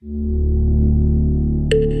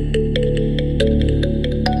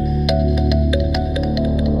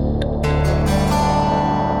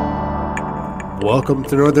Welcome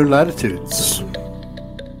to Northern Latitudes.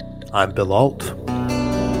 I'm Bill Alt.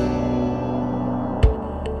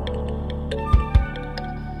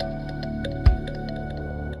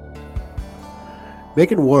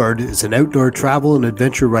 Meghan Ward is an outdoor travel and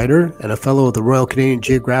adventure writer and a fellow of the Royal Canadian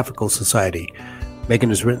Geographical Society. Meghan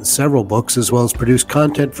has written several books as well as produced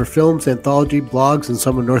content for films, anthology, blogs, and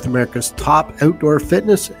some of North America's top outdoor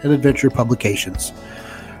fitness and adventure publications.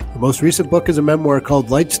 Her most recent book is a memoir called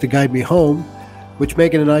Lights to Guide Me Home, which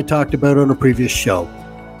Meghan and I talked about on a previous show.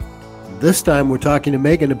 This time we're talking to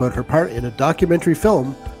Meghan about her part in a documentary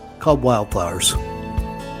film called Wildflowers.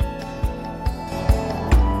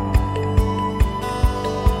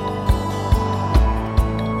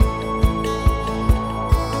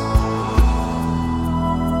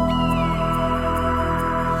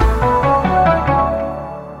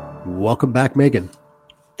 Welcome back, Meghan.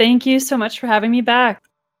 Thank you so much for having me back.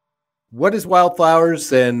 What is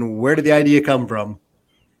Wildflowers and where did the idea come from?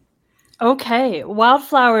 Okay,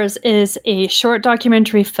 Wildflowers is a short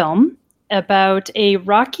documentary film about a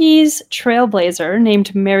Rockies trailblazer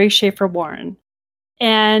named Mary Schaefer Warren.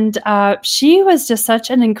 And she was just such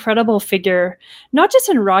an incredible figure, not just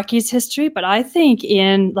in Rockies history, but I think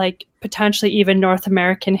in potentially even North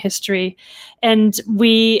American history. And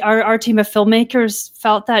our team of filmmakers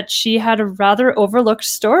felt that she had a rather overlooked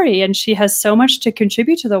story and she has so much to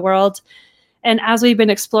contribute to the world. And as we've been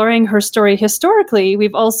exploring her story historically,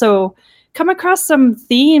 we've also come across some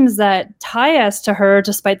themes that tie us to her,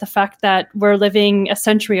 despite the fact that we're living a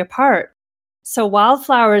century apart. So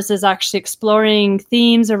Wildflowers is actually exploring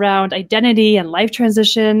themes around identity and life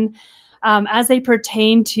transition as they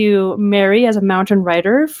pertain to Mary as a mountain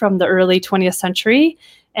writer from the early 20th century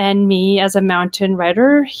and me as a mountain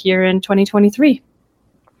writer here in 2023.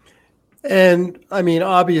 And I mean,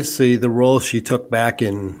 obviously the role she took back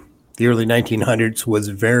in the early 1900s was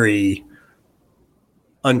very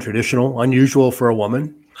untraditional, unusual for a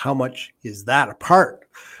woman. How much is that a part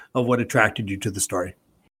of what attracted you to the story?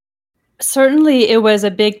 Certainly, it was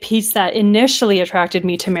a big piece that initially attracted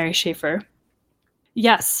me to Mary Schaefer.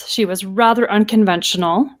 Yes, she was rather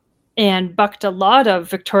unconventional and bucked a lot of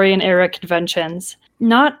Victorian-era conventions.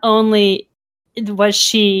 Not only was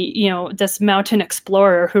she, this mountain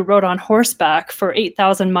explorer who rode on horseback for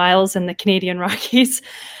 8,000 miles in the Canadian Rockies,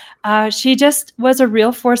 she just was a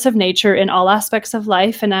real force of nature in all aspects of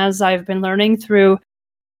life. And as I've been learning through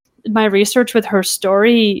my research with her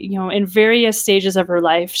story, in various stages of her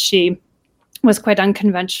life, she was quite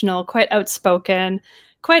unconventional, quite outspoken,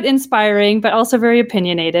 quite inspiring, but also very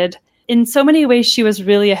opinionated. In so many ways, she was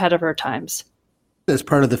really ahead of her times. As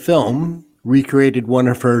part of the film, recreated one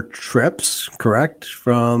of her trips, correct,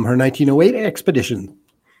 from her 1908 expedition.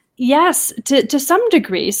 Yes, to some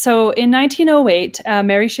degree. So in 1908,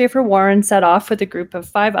 Mary Schaefer Warren set off with a group of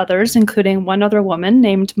 5 others, including one other woman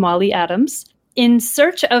named Molly Adams, in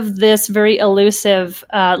search of this very elusive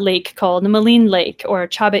lake called Maline Lake, or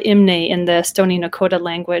Chaba Imne in the Stoney Nakoda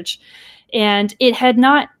language. And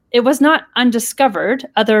it was not undiscovered.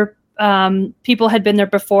 Other people had been there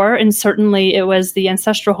before, and certainly it was the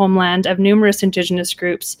ancestral homeland of numerous Indigenous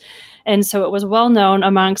groups. And so it was well known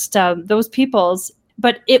amongst those peoples,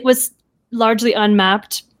 but it was largely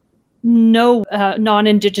unmapped. No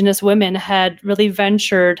non-Indigenous women had really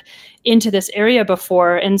ventured into this area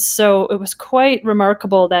before. And so it was quite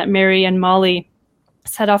remarkable that Mary and Molly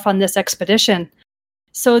set off on this expedition.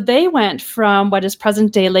 So they went from what is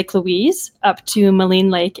present-day Lake Louise up to Maline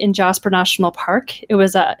Lake in Jasper National Park. It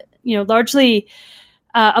was largely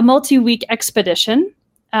a multi-week expedition.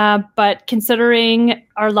 But considering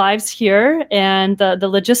our lives here and the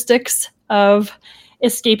logistics of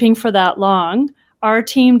escaping for that long, our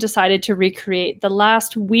team decided to recreate the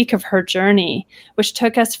last week of her journey, which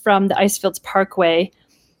took us from the Icefields Parkway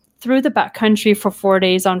through the backcountry for 4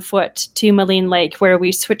 days on foot to Maline Lake, where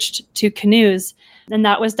we switched to canoes. And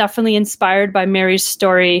that was definitely inspired by Mary's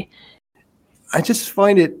story. I just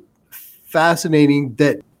find it fascinating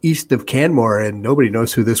that east of Canmore and nobody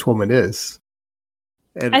knows who this woman is.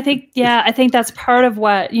 And I think that's part of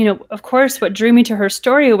what, of course, what drew me to her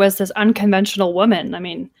story was this unconventional woman. I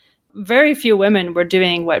mean, very few women were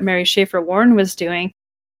doing what Mary Schaefer Warren was doing.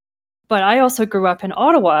 But I also grew up in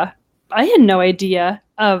Ottawa. I had no idea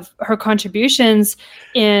of her contributions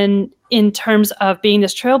in terms of being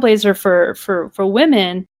this trailblazer for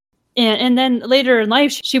women. And then later in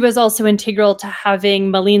life, she was also integral to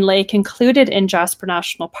having Maline Lake included in Jasper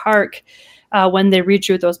National Park when they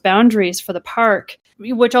redrew those boundaries for the park.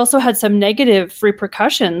 which also had some negative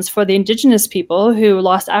repercussions for the Indigenous people who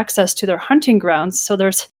lost access to their hunting grounds. So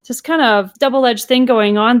there's this kind of double-edged thing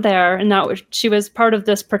going on there, and that she was part of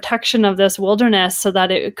this protection of this wilderness so that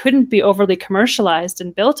it couldn't be overly commercialized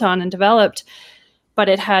and built on and developed, but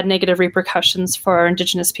it had negative repercussions for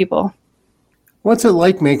Indigenous people. What's it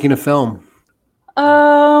like making a film?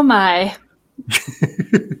 Oh my.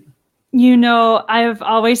 I've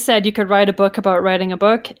always said you could write a book about writing a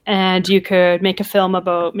book, and you could make a film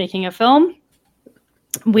about making a film.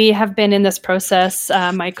 We have been in this process.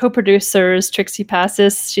 My co-producer is Trixie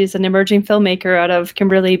Passis. She's an emerging filmmaker out of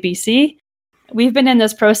Kimberley, BC. We've been in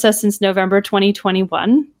this process since November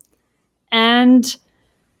 2021. And,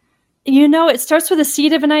 it starts with a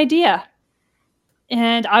seed of an idea.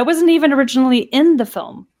 And I wasn't even originally in the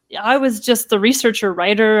film. I was just the researcher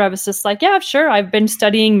writer. I was just like, yeah, sure. I've been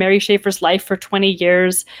studying Mary Schaeffer's life for 20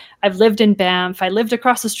 years. I've lived in Banff. I lived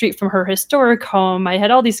across the street from her historic home. I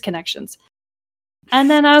had all these connections. And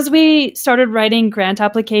then as we started writing grant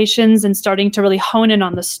applications and starting to really hone in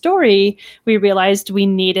on the story, we realized we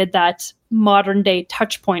needed that modern day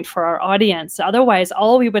touch point for our audience. Otherwise,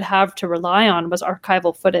 all we would have to rely on was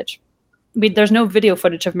archival footage. There's no video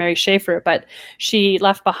footage of Mary Schaeffer, but she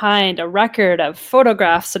left behind a record of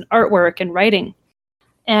photographs and artwork and writing.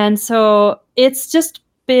 And so it's just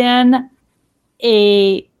been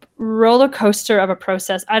a roller coaster of a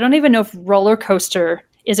process. I don't even know if roller coaster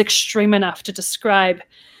is extreme enough to describe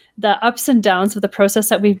the ups and downs of the process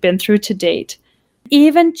that we've been through to date.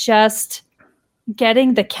 Even just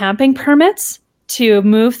getting the camping permits to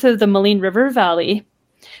move through the Moline River Valley.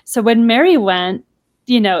 So when Mary went,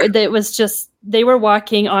 it was just, they were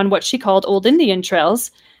walking on what she called old Indian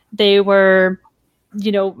trails. They were,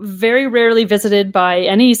 very rarely visited by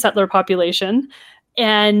any settler population.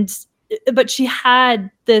 But she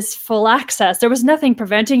had this full access. There was nothing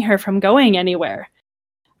preventing her from going anywhere.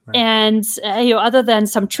 Right. And, other than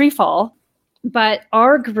some tree fall. But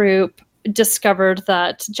our group discovered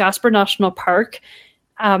that Jasper National Park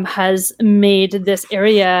has made this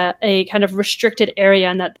area a kind of restricted area,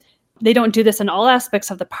 and that they don't do this in all aspects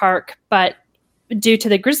of the park, but due to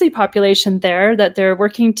the grizzly population there that they're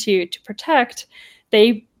working to protect,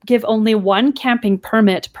 they give only one camping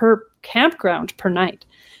permit per campground per night.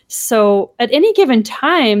 So at any given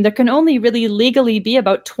time, there can only really legally be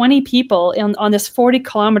about 20 people on this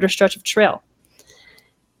 40-kilometer stretch of trail.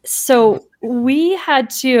 So we had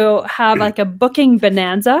to have like a booking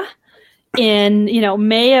bonanza in,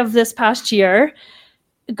 May of this past year,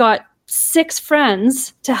 got 6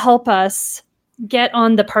 friends to help us get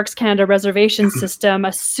on the Parks Canada reservation system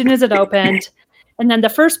as soon as it opened. And then the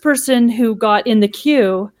first person who got in the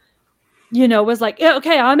queue, was like, yeah,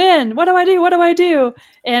 okay, I'm in. What do I do? What do I do?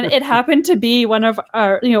 And it happened to be one of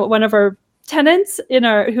our tenants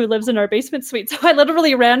who lives in our basement suite. So I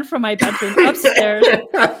literally ran from my bedroom upstairs,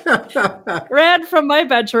 ran from my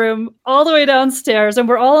bedroom all the way downstairs, and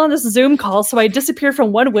we're all on this Zoom call. So I disappear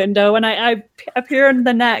from one window and I appear in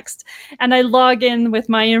the next, and I log in with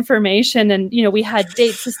my information. And, we had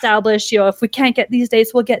dates established, if we can't get these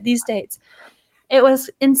dates, we'll get these dates. It was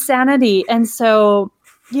insanity. And so,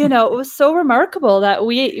 it was so remarkable that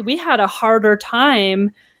we had a harder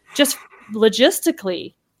time just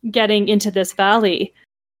logistically getting into this valley.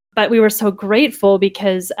 But we were so grateful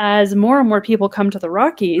because as more and more people come to the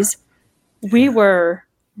Rockies, we were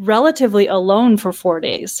relatively alone for 4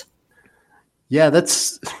 days. Yeah,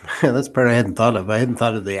 that's part I hadn't thought of. I hadn't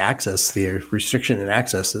thought of the access, the restriction in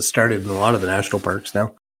access that started in a lot of the national parks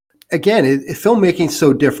now. Again, filmmaking is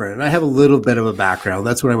so different. And I have a little bit of a background.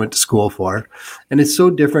 That's what I went to school for. And it's so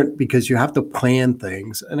different because you have to plan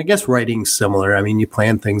things. And I guess writing's similar. I mean, you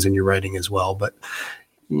plan things in your writing as well. But,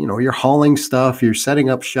 you're hauling stuff, you're setting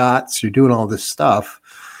up shots, you're doing all this stuff.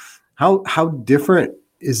 How different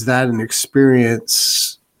is that an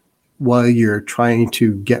experience while you're trying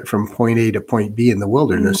to get from point A to point B in the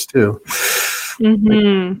wilderness too?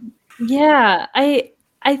 Mm-hmm. Yeah,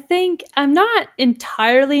 I think I'm not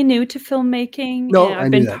entirely new to filmmaking. No,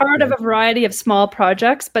 I've been part of a variety of small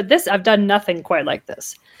projects, but I've done nothing quite like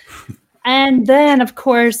this. And then, of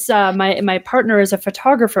course, my partner is a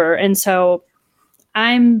photographer, and so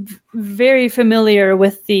I'm very familiar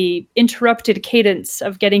with the interrupted cadence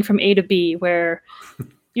of getting from A to B, where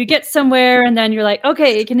you get somewhere and then you're like,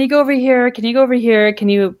 okay, can you go over here? Can you go over here? Can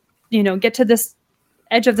you, get to this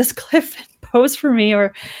edge of this cliff and pose for me,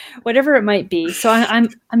 or whatever it might be. So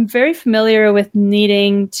I'm very familiar with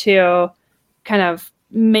needing to kind of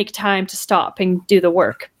make time to stop and do the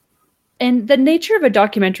work. And the nature of a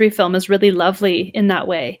documentary film is really lovely in that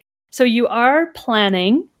way. So you are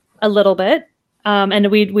planning a little bit, and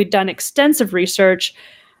we'd done extensive research,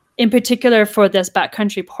 in particular for this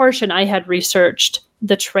backcountry portion, I had researched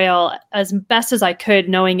the trail as best as I could,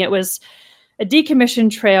 knowing it was a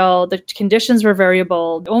decommissioned trail. The conditions were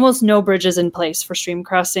variable, almost no bridges in place for stream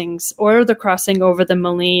crossings or the crossing over the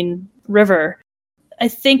Moline River. I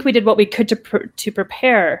think we did what we could to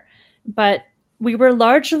prepare, but we were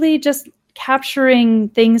largely just capturing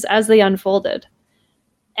things as they unfolded.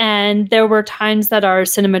 And there were times that our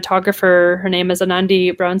cinematographer, her name is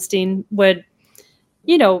Anandi Brownstein, would,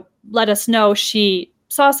 let us know she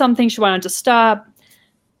saw something, she wanted to stop.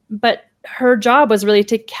 But her job was really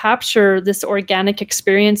to capture this organic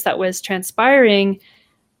experience that was transpiring.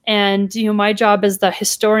 And, my job as the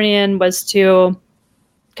historian was to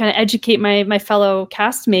kind of educate my fellow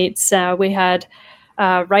castmates. We had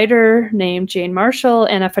a writer named Jane Marshall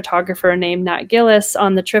and a photographer named Nat Gillis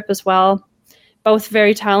on the trip as well. Both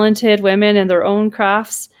very talented women in their own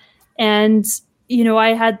crafts. And,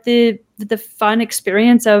 I had the fun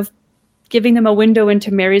experience of giving them a window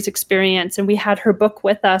into Mary's experience. And we had her book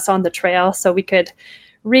with us on the trail so we could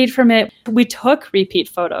read from it. We took repeat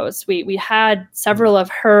photos. We had several of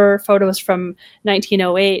her photos from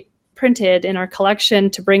 1908 printed in our collection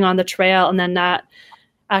to bring on the trail. And then that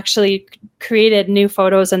actually created new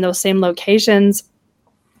photos in those same locations.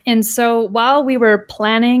 And so while we were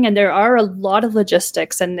planning, and there are a lot of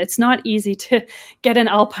logistics, and it's not easy to get an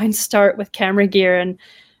alpine start with camera gear. And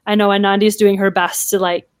I know Anandi's doing her best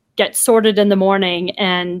to get sorted in the morning.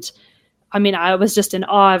 And I was just in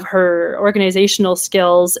awe of her organizational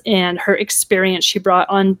skills and her experience she brought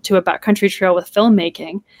onto a backcountry trail with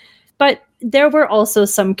filmmaking. But there were also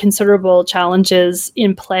some considerable challenges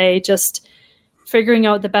in play, just figuring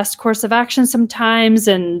out the best course of action sometimes,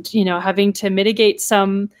 and, having to mitigate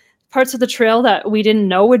some parts of the trail that we didn't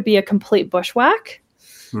know would be a complete bushwhack,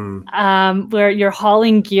 where you're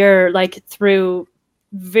hauling gear through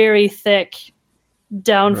very thick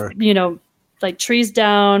down, right. Trees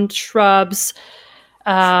down, shrubs.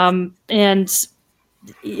 And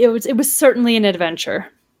it was certainly an adventure.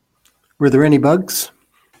 Were there any bugs?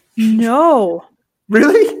 No.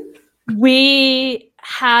 Really? We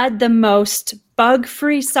had the most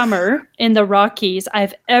bug-free summer in the Rockies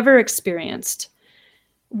I've ever experienced,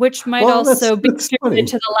 which might also be attributed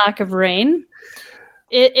to the lack of rain.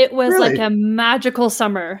 It was really? Like a magical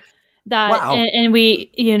summer. Wow. And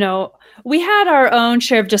we, we had our own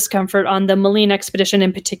share of discomfort on the Moline expedition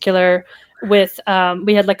in particular. With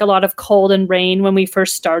we had a lot of cold and rain when we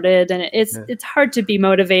first started, and it's hard to be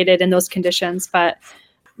motivated in those conditions. But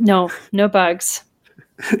no bugs.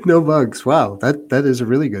 No bugs. Wow, that is a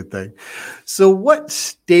really good thing. So, what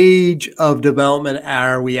stage of development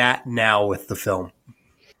are we at now with the film?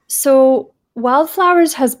 So,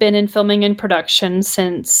 Wildflowers has been in filming and production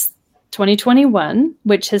since 2021,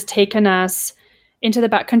 which has taken us into the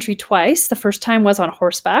backcountry twice. The first time was on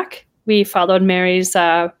horseback. We followed Mary's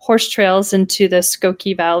horse trails into the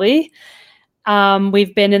Skokie Valley.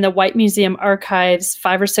 We've been in the White Museum archives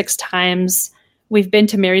 5 or 6 times. We've been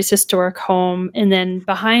to Mary's historic home. And then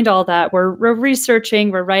behind all that, we're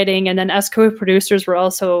researching, we're writing. And then as co-producers, we're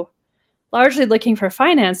also largely looking for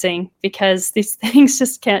financing, because these things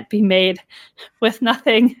just can't be made with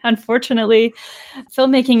nothing, unfortunately.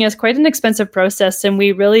 Filmmaking is quite an expensive process, and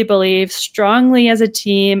we really believe strongly as a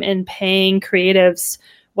team in paying creatives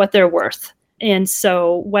what they're worth. And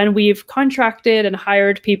so when we've contracted and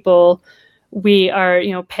hired people, we are,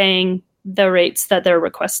 paying the rates that they're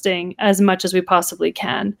requesting as much as we possibly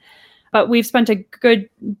can. But we've spent a good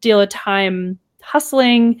deal of time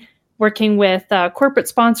hustling, working with corporate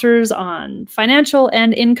sponsors on financial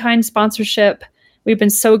and in-kind sponsorship. We've been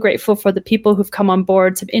so grateful for the people who've come on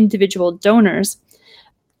board, some individual donors.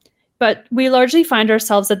 But we largely find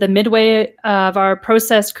ourselves at the midway of our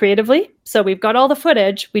process creatively. So we've got all the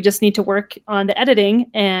footage. We just need to work on the editing,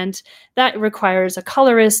 and that requires a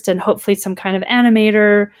colorist and hopefully some kind of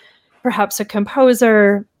animator, perhaps a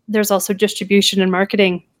composer. There's also distribution and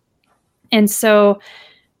marketing. And so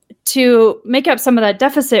to make up some of that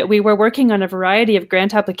deficit, we were working on a variety of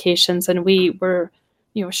grant applications, and we were,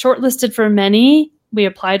 shortlisted for many. We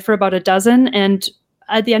applied for about a dozen, and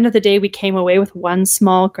at the end of the day, we came away with one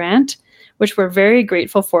small grant, which we're very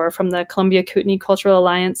grateful for, from the Columbia Kootenai Cultural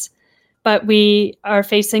Alliance. But we are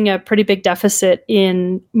facing a pretty big deficit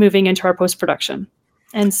in moving into our post-production.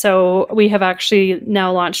 And so we have actually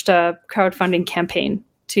now launched a crowdfunding campaign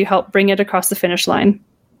to help bring it across the finish line.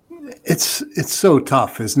 It's so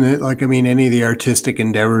tough, isn't it? Any of the artistic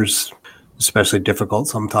endeavors, especially difficult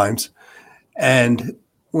sometimes. And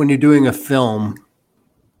when you're doing a film,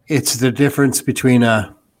 it's the difference between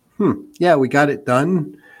we got it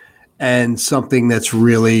done, and something that's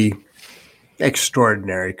really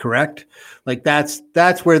extraordinary, correct? Like that's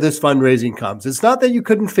where this fundraising comes. It's not that you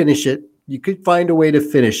couldn't finish it. You could find a way to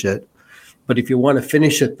finish it. But if you want to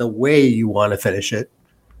finish it the way you want to finish it,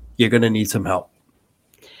 you're going to need some help.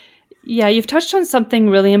 Yeah, you've touched on something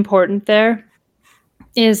really important there.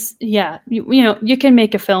 Is, yeah, you can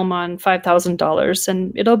make a film on $5,000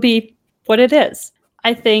 and it'll be what it is.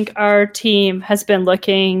 I think our team has been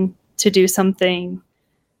looking to do something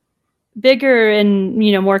bigger and,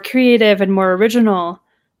 more creative and more original,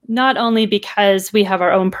 not only because we have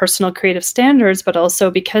our own personal creative standards, but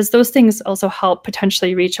also because those things also help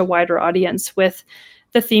potentially reach a wider audience with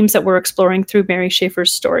the themes that we're exploring through Mary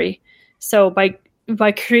Schaefer's story. So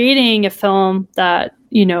by creating a film that,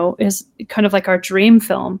 is kind of like our dream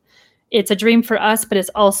film, it's a dream for us, but it's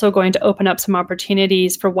also going to open up some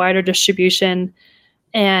opportunities for wider distribution.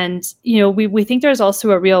 And, we think there's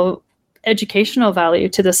also a real educational value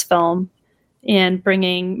to this film and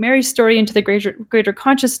bringing Mary's story into the greater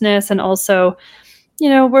consciousness. And also,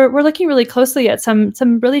 we're looking really closely at some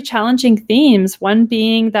really challenging themes. One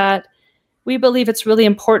being that we believe it's really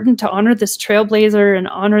important to honor this trailblazer and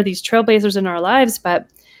honor these trailblazers in our lives. But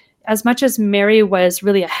as much as Mary was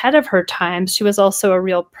really ahead of her times, she was also a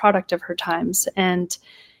real product of her times. And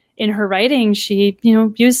in her writing, she,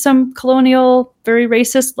 used some colonial, very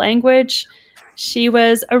racist language. She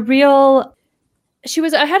was ahead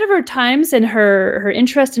of her times in her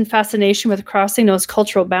interest and fascination with crossing those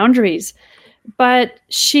cultural boundaries. But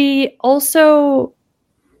she also,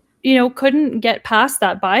 couldn't get past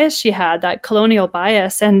that bias she had, that colonial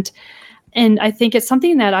bias. And I think it's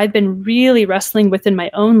something that I've been really wrestling with in my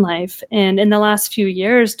own life. And in the last few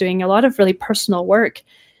years, doing a lot of really personal work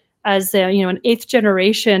as an 8th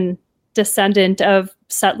generation descendant of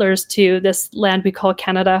settlers to this land we call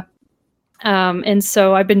Canada. And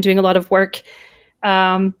so I've been doing a lot of work,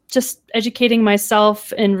 just educating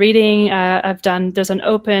myself and reading. There's an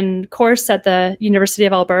open course at the University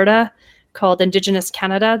of Alberta called Indigenous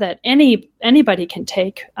Canada that anybody can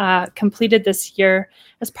take, completed this year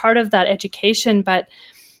as part of that education. But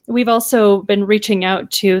we've also been reaching out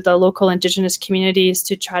to the local Indigenous communities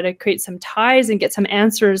to try to create some ties and get some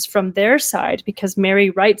answers from their side, because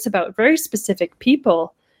Mary writes about very specific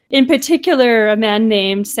people. In particular, a man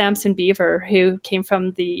named Samson Beaver, who came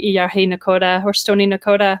from the Iyahe Nakota or Stoney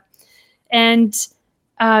Nakota. And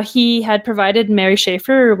he had provided Mary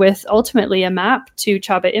Schaefer with ultimately a map to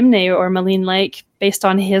Chaba Imne or Maline Lake based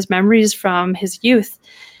on his memories from his youth.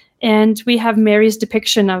 And we have Mary's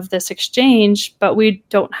depiction of this exchange, but we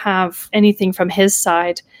don't have anything from his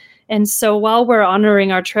side. And so while we're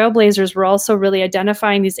honoring our trailblazers, we're also really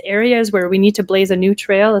identifying these areas where we need to blaze a new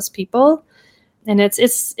trail as people. And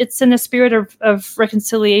it's in a spirit of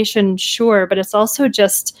reconciliation, sure, but it's also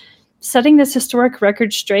just setting this historic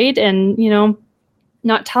record straight and,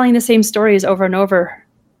 not telling the same stories over and over.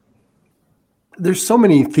 There's so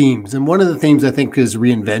many themes, and one of the themes I think is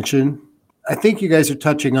reinvention. I think you guys are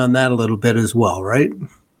touching on that a little bit as well, right?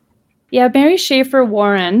 Yeah, Mary Schaefer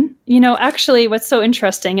Warren, actually what's so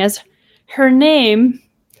interesting is her name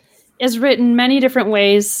is written many different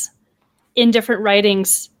ways in different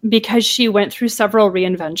writings because she went through several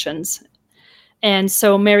reinventions. And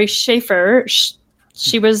so Mary Schaefer,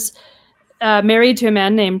 she was married to a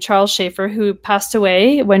man named Charles Schaefer, who passed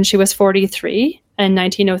away when she was 43 in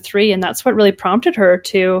 1903. And that's what really prompted her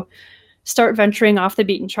to start venturing off the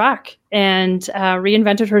beaten track and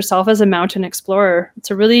reinvented herself as a mountain explorer. It's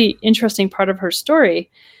a really interesting part of her story.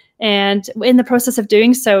 And in the process of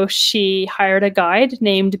doing so, she hired a guide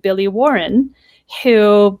named Billy Warren,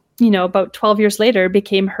 who, about 12 years later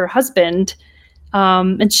became her husband.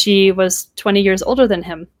 And she was 20 years older than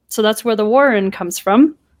him. So that's where the Warren comes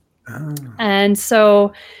from. Oh. And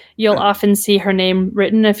so you'll often see her name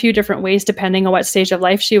written a few different ways, depending on what stage of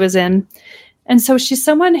life she was in. And so she's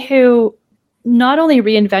someone who not only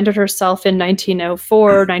reinvented herself in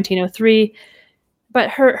 1904, 1903,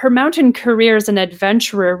 but her mountain career as an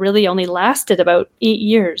adventurer really only lasted about 8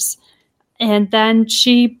 years. And then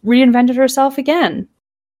she reinvented herself again.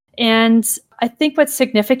 And I think what's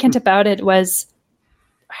significant about it was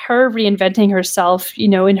her reinventing herself,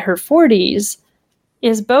 in her 40s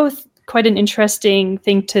is both quite an interesting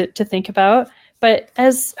thing to think about. But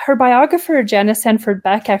as her biographer, Janice Sanford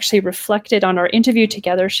Beck, actually reflected on our interview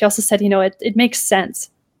together, she also said, it makes sense.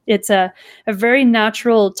 It's a very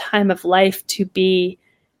natural time of life to be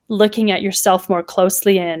looking at yourself more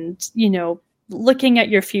closely and, looking at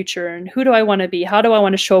your future and who do I want to be? How do I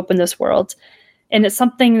want to show up in this world? And it's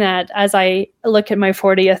something that as I look at my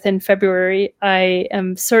 40th in February, I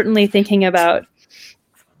am certainly thinking about.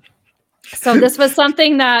 So this was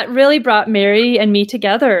something that really brought Mary and me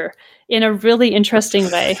together in a really interesting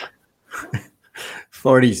way.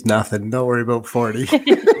 40's nothing. Don't worry about 40. I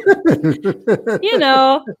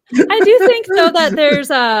do think though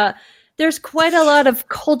that there's quite a lot of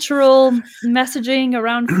cultural messaging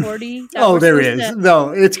around 40. There is. No,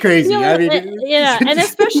 it's crazy. I mean, and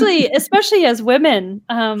especially as women.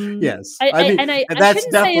 Yes, I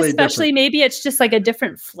shouldn't say especially. Different. Maybe it's just like a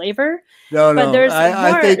different flavor. But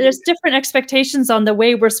there's different expectations on the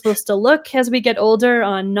way we're supposed to look as we get older,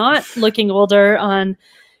 on not looking older, on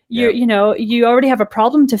you already have a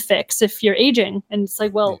problem to fix if you're aging, and it's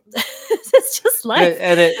like, well, it's just life.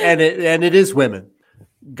 And it is women.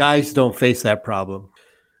 Guys don't face that problem.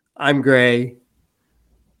 I'm gray.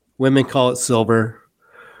 Women call it silver,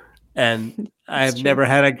 and I've never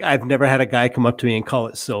had a guy come up to me and call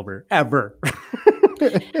it silver ever.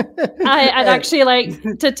 I'd actually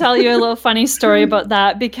like to tell you a little funny story about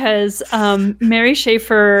that, because Mary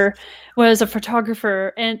Schaefer was a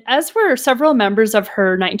photographer, and as were several members of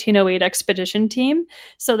her 1908 expedition team.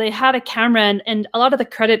 So they had a camera, and a lot of the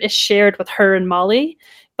credit is shared with her and Molly.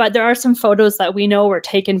 But there are some photos that we know were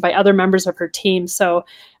taken by other members of her team. So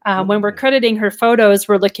when we're crediting her photos,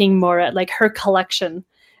 we're looking more at like her collection.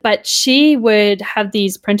 But she would have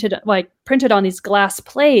these printed on these glass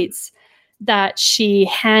plates that she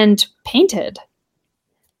hand painted.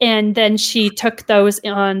 And then she took those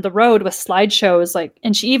on the road with slideshows,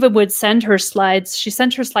 and she even would send her slides. She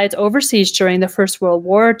sent her slides overseas during the First World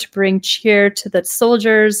War to bring cheer to the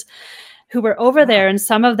soldiers who were over there. And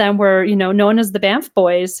some of them were, known as the Banff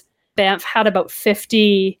Boys. Banff had about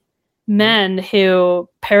 50 men who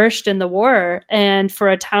perished in the war. And for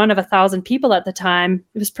a town of 1,000 people at the time,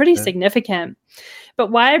 it was pretty significant. But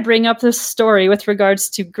why I bring up this story with regards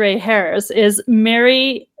to gray hairs is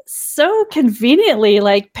Mary so conveniently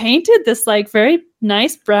painted this very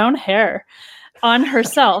nice brown hair on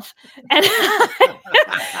herself. And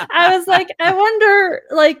I was like, I wonder,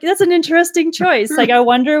 that's an interesting choice. I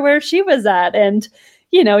wonder where she was at. And,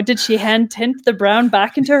 did she hand tint the brown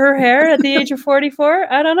back into her hair at the age of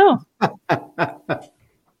 44? I don't know.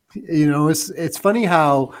 It's funny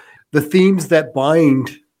how the themes that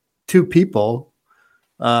bind two people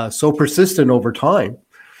so persistent over time.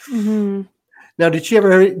 Mm-hmm. Now, did she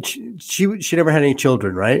ever? She never had any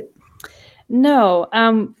children, right? No.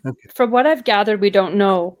 Okay. From what I've gathered, we don't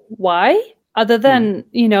know why, other than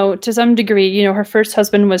to some degree, her first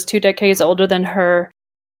husband was 2 decades older than her.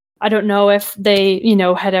 I don't know if they,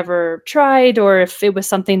 had ever tried, or if it was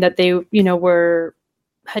something that they, he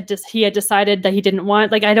had decided that he didn't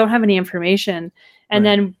want. I don't have any information. And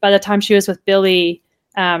then by the time she was with Billy,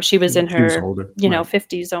 she was in her,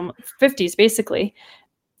 50s basically.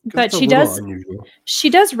 But she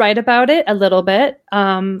does write about it a little bit.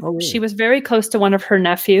 Really? She was very close to one of her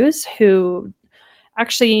nephews who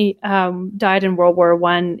actually died in World War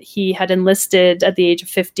I. He had enlisted at the age of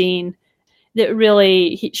 15.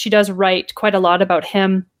 She does write quite a lot about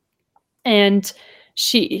him. And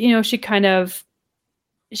she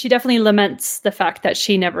definitely laments the fact that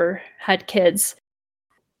she never had kids.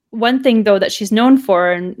 One thing, though, that she's known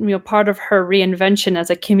for, and part of her reinvention as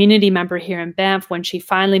a community member here in Banff, when she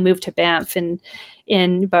finally moved to Banff in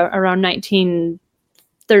about around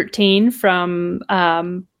 1913 from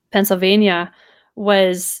Pennsylvania,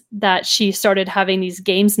 was that she started having these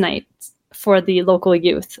games nights for the local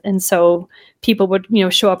youth. And so people would,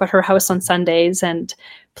 show up at her house on Sundays and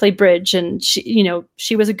play bridge. And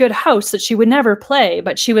she was a good host that she would never play,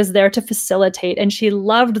 but she was there to facilitate, and she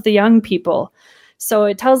loved the young people. So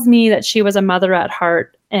it tells me that she was a mother at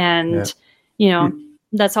heart, and,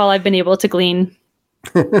 that's all I've been able to glean.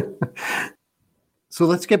 So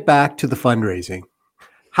let's get back to the fundraising.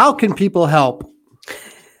 How can people help?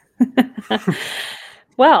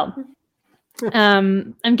 Well,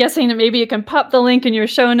 I'm guessing that maybe you can pop the link in your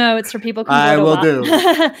show notes, or people can I will do.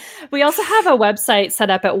 We also have a website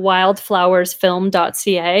set up at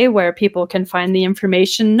wildflowersfilm.ca where people can find the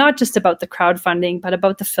information, not just about the crowdfunding, but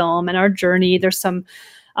about the film and our journey. There's some...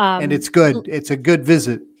 and it's good. It's a good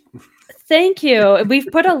visit. Thank you. We've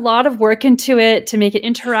put a lot of work into it to make it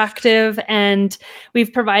interactive, and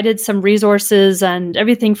we've provided some resources, and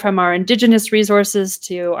everything from our Indigenous resources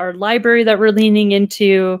to our library that we're leaning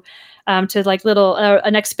into, to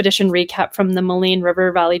an expedition recap from the Moline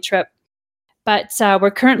River Valley trip. But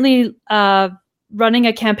we're currently running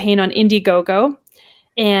a campaign on Indiegogo.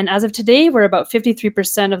 And as of today, we're about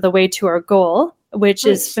 53% of the way to our goal, which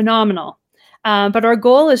is phenomenal. But our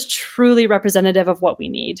goal is truly representative of what we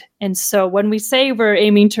need. And so when we say we're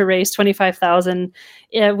aiming to raise $25,000,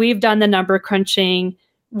 we've done the number crunching.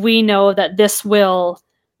 We know that this will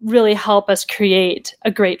really help us create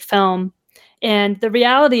a great film. And the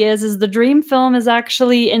reality is the dream film is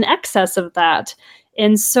actually in excess of that.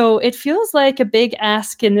 And so it feels like a big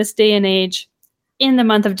ask in this day and age in the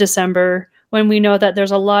month of December, when we know that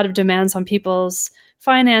there's a lot of demands on people's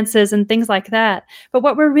finances and things like that. But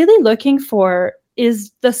what we're really looking for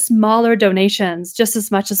is the smaller donations just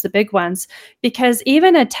as much as the big ones, because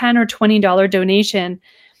even a $10 or $20 donation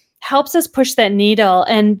helps us push that needle.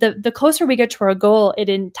 And the closer we get to our goal, it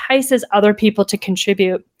entices other people to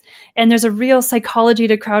contribute. And there's a real psychology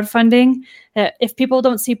to crowdfunding that if people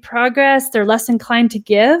don't see progress, they're less inclined to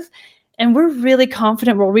give. And we're really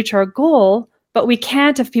confident we'll reach our goal, but we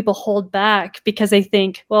can't if people hold back because they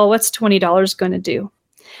think, well, what's $20 going to do?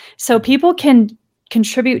 So people can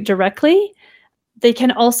contribute directly. They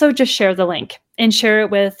can also just share the link and share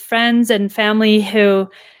it with friends and family who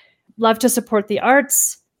love to support the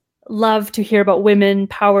arts, love to hear about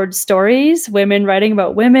women-powered stories, women writing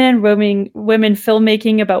about women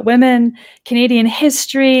filmmaking about women, Canadian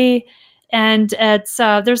history. And it's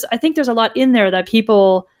I think there's a lot in there that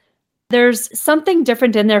there's something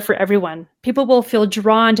different in there for everyone. People will feel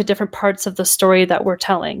drawn to different parts of the story that we're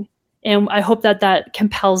telling. And I hope that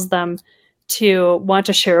compels them to want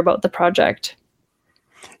to share about the project.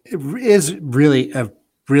 It is really a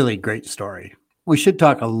really great story. We should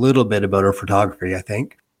talk a little bit about her photography, I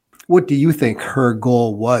think. What do you think her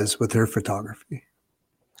goal was with her photography?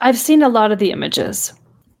 I've seen a lot of the images,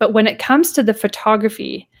 but when it comes to the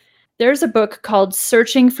photography, there's a book called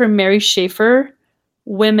Searching for Mary Schaefer,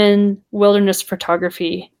 Women Wilderness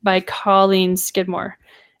Photography by Colleen Skidmore.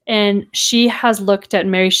 And she has looked at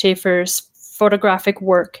Mary Schaefer's photographic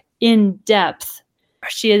work in depth.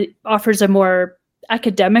 She offers a more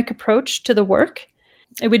academic approach to the work.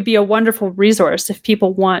 It would be a wonderful resource if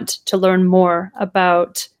people want to learn more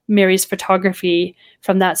about Mary's photography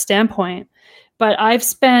from that standpoint. But I've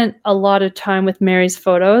spent a lot of time with Mary's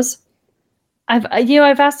photos. I've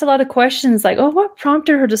asked a lot of questions like, what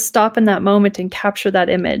prompted her to stop in that moment and capture that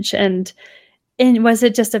image? And was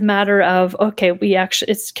it just a matter of,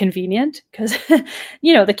 it's convenient? Because,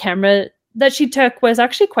 the camera that she took was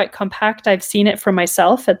actually quite compact. I've seen it for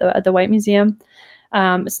myself at the White Museum.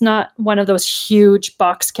 It's not one of those huge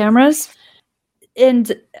box cameras.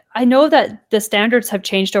 And I know that the standards have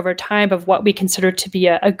changed over time of what we consider to be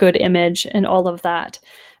a good image and all of that.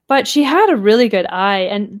 But she had a really good eye.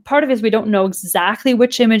 And part of it is we don't know exactly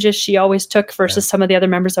which images she always took versus some of the other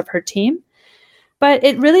members of her team. But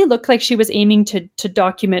it really looked like she was aiming to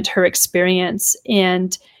document her experience.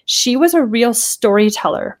 And she was a real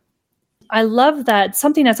storyteller. I love that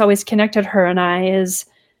something that's always connected her and I is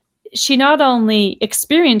she not only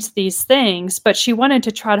experienced these things, but she wanted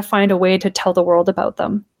to try to find a way to tell the world about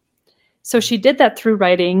them. So she did that through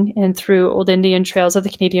writing and through Old Indian Trails of the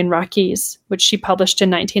Canadian Rockies, which she published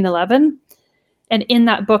in 1911. And in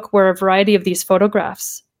that book were a variety of these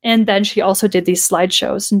photographs. And then she also did these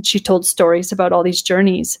slideshows and she told stories about all these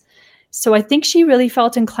journeys. So I think she really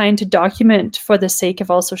felt inclined to document for the sake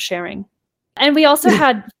of also sharing. And we also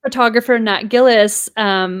had photographer Nat Gillis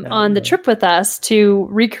on the trip with us to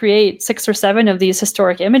recreate 6 or 7 of these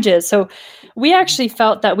historic images. So we actually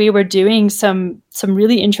felt that we were doing some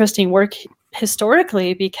really interesting work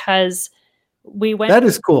historically because we went that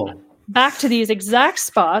is cool. back to these exact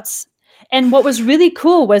spots. And what was really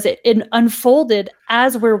cool was it unfolded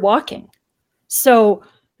as we're walking. So,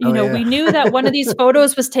 we knew that one of these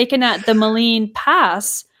photos was taken at the Moline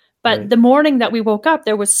Pass. But the morning that we woke up,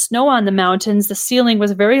 there was snow on the mountains. The ceiling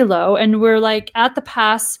was very low. And we're like at the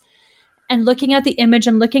pass and looking at the image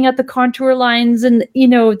and looking at the contour lines and,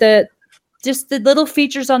 the little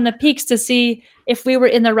features on the peaks to see if we were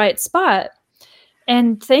in the right spot.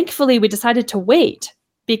 And thankfully, we decided to wait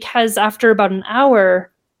because after about an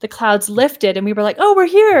hour, the clouds lifted and we were like, oh, we're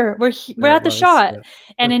here. We're at the shot. Yeah.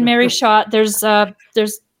 And in Mary's shot, there's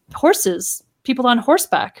horses, people on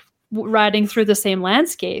horseback, riding through the same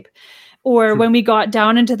landscape. Or when we got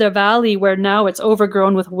down into the valley where now it's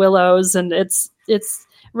overgrown with willows and it's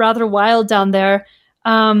rather wild down there.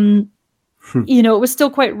 It was still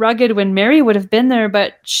quite rugged when Mary would have been there,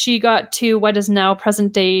 but she got to what is now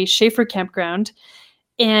present day Schaefer Campground.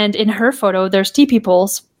 And in her photo, there's teepee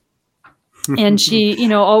poles. And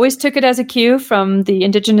she, always took it as a cue from the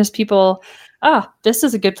Indigenous people. This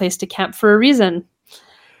is a good place to camp for a reason.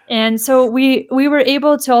 And so we were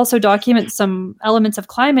able to also document some elements of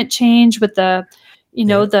climate change with the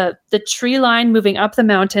tree line moving up the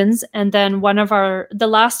mountains. And then the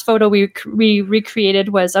last photo we recreated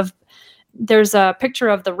was there's a picture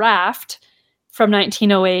of the raft from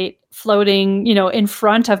 1908 floating, in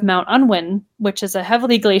front of Mount Unwin, which is a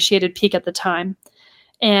heavily glaciated peak at the time.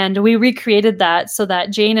 And we recreated that so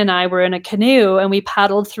that Jane and I were in a canoe and we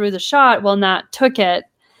paddled through the shot while Nat took it.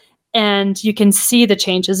 and you can see the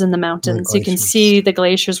changes in the mountains. You can see the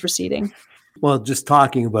glaciers receding. Well, just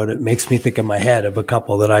talking about it makes me think in my head of a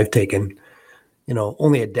couple that I've taken,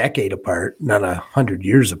 only a decade apart, not 100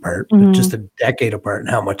 years apart, but just a decade apart, and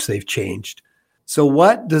how much they've changed. So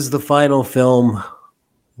what does the final film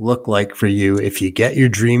look like for you if you get your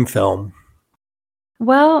dream film?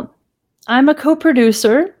 Well, I'm a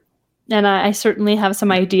co-producer, and I certainly have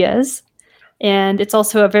some ideas. And it's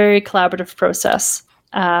also a very collaborative process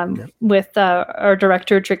with our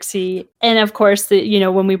director, Trixie. And of course,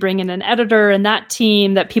 when we bring in an editor and that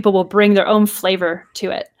team, that people will bring their own flavor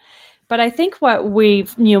to it. But I think what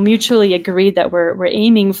we've mutually agreed that we're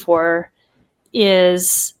aiming for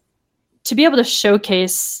is to be able to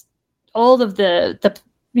showcase all of the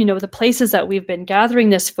places that we've been gathering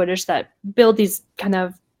this footage that build these kind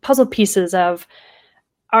of puzzle pieces of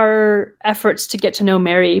our efforts to get to know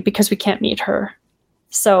Mary because we can't meet her.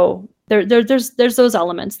 So there's those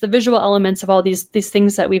elements, the visual elements of all these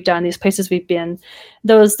things that we've done, these places we've been,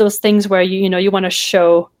 those things where you want to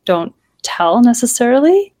show, don't tell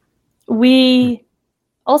necessarily. We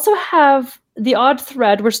also have the odd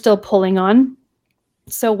thread we're still pulling on.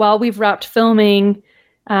 So while we've wrapped filming,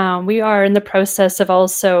 we are in the process of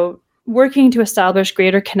also working to establish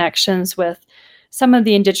greater connections with some of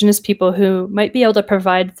the Indigenous people who might be able to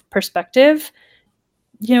provide perspective.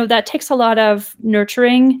 That takes a lot of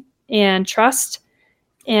nurturing and trust.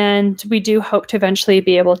 And we do hope to eventually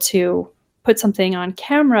be able to put something on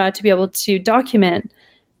camera to be able to document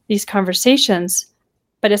these conversations.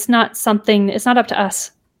 But it's not up to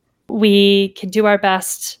us. We can do our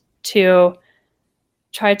best to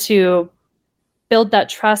try to build that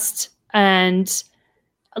trust. And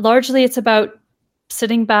largely it's about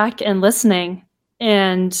sitting back and listening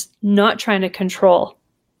and not trying to control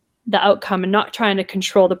the outcome and not trying to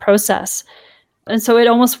control the process. And so it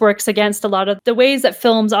almost works against a lot of the ways that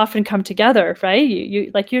films often come together, right?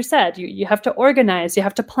 You like you said, you have to organize, you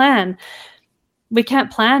have to plan. We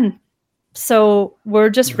can't plan. So we're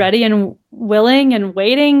just ready and willing and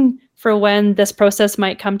waiting for when this process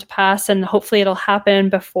might come to pass, and hopefully it'll happen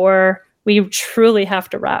before we truly have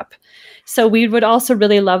to wrap. So we would also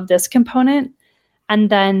really love this component. And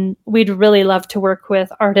then we'd really love to work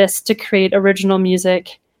with artists to create original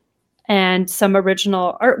music and some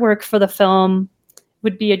original artwork for the film.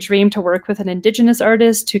 Would be a dream to work with an Indigenous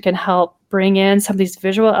artist who can help bring in some of these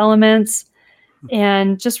visual elements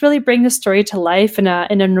and just really bring the story to life in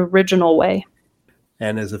an original way.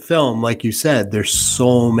 And as a film, like you said, there's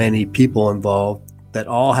so many people involved that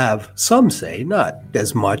all have some say, not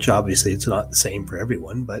as much. Obviously, it's not the same for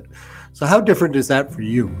everyone. But so how different is that for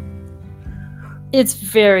you? It's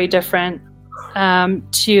very different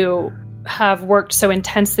to have worked so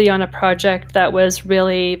intensely on a project that was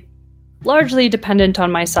really largely dependent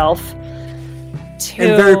on myself.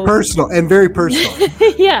 And very personal.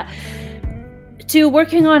 Yeah. To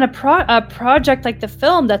working on a project like the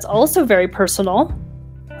film that's also very personal.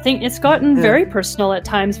 I think it's gotten very personal at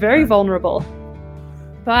times, very vulnerable.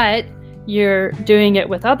 But you're doing it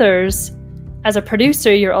with others. As a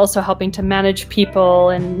producer, you're also helping to manage people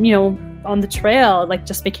and, on the trail, like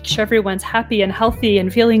just making sure everyone's happy and healthy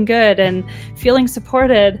and feeling good and feeling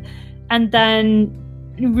supported. And then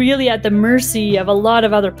really at the mercy of a lot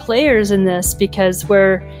of other players in this, because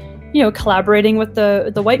we're, collaborating with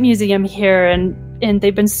the White Museum here, and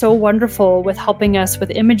they've been so wonderful with helping us with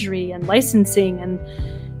imagery and licensing and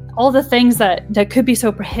all the things that could be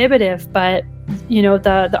so prohibitive. But,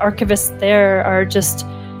 the archivists there are just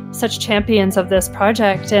such champions of this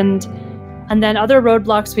project. And then other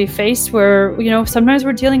roadblocks we faced were, sometimes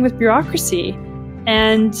we're dealing with bureaucracy,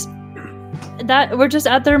 and that we're just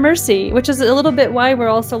at their mercy, which is a little bit why we're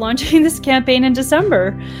also launching this campaign in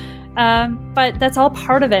December. But that's all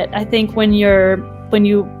part of it. I think when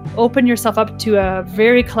you open yourself up to a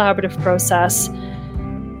very collaborative process,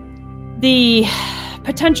 the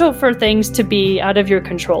potential for things to be out of your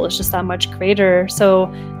control is just that much greater.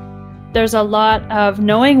 So there's a lot of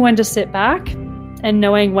knowing when to sit back and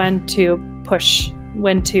knowing when to push,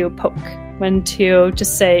 when to poke, when to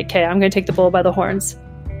just say, okay, I'm going to take the bull by the horns.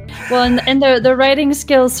 Well, and the writing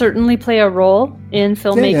skills certainly play a role in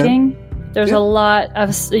filmmaking. There's a lot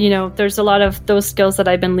of those skills that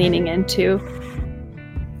I've been leaning into.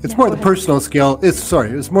 It's more the personal skill.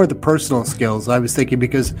 It's more the personal skills. I was thinking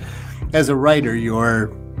because as a writer, you're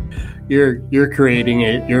creating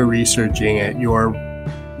it, you're researching it, you're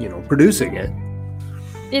producing it.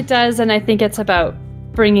 It does, and I think it's about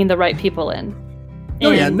bringing the right people in.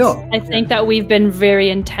 I think that we've been very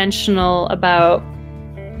intentional about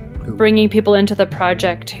bringing people into the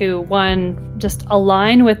project who, one, just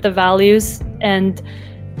align with the values and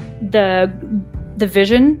the the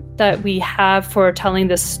vision that we have for telling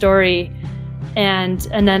this story. And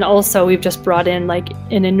then also we've just brought in like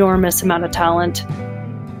an enormous amount of talent.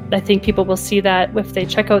 I think people will see that if they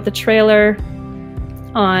check out the trailer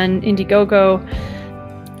on Indiegogo.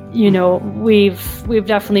 You know, we've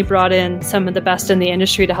definitely brought in some of the best in the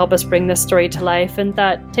industry to help us bring this story to life, and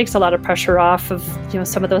that takes a lot of pressure off of, you know,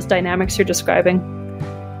 some of those dynamics you're describing.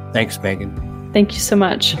 Thanks, Meghan. Thank you so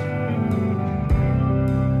much.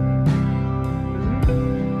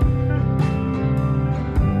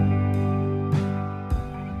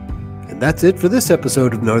 And that's it for this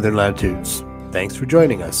episode of Northern Latitudes. Thanks for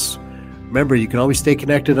joining us. Remember, you can always stay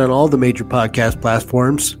connected on all the major podcast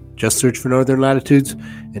platforms. Just search for Northern Latitudes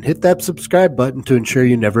and hit that subscribe button to ensure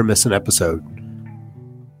you never miss an episode.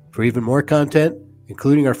 For even more content,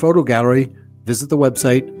 including our photo gallery, visit the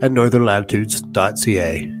website at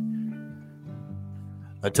northernlatitudes.ca.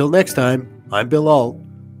 Until next time, I'm Bill Alt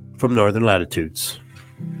from Northern Latitudes.